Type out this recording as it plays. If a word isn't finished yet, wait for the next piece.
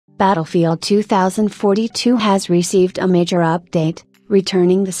Battlefield 2042 has received a major update,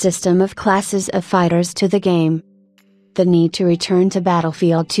 returning the system of classes of fighters to the game. The need to return to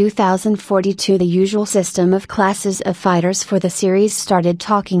Battlefield 2042 the usual system of classes of fighters for the series started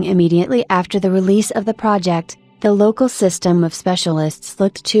talking immediately after the release of the project. The local system of specialists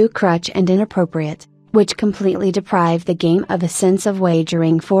looked too crutch and inappropriate, which completely deprived the game of a sense of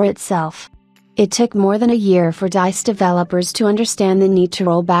wagering for itself. It took more than a year for DICE developers to understand the need to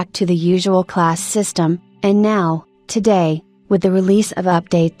roll back to the usual class system, and now, today, with the release of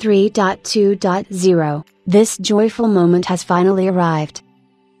Update 3.2.0, this joyful moment has finally arrived.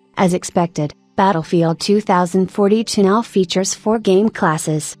 As expected, Battlefield 2042 now features 4 game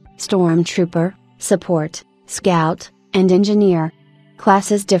classes: Stormtrooper, Support, Scout, and Engineer.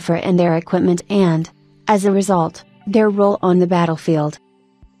 Classes differ in their equipment and, as a result, their role on the battlefield.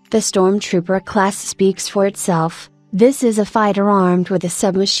 The Stormtrooper class speaks for itself. This is a fighter armed with a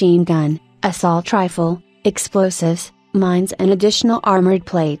submachine gun, assault rifle, explosives, mines and additional armored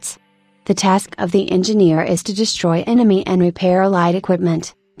plates. The task of the Engineer is to destroy enemy and repair allied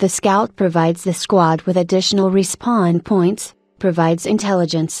equipment. The Scout provides the squad with additional respawn points, provides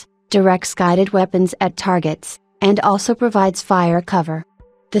intelligence, directs guided weapons at targets, and also provides fire cover.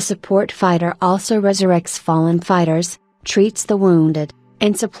 The Support fighter also resurrects fallen fighters, treats the wounded,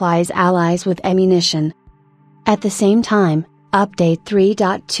 and supplies allies with ammunition. At the same time, Update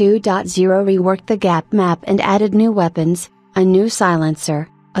 3.2.0 reworked the gap map and added new weapons, a new silencer,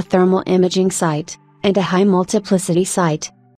 a thermal imaging sight, and a high multiplicity sight.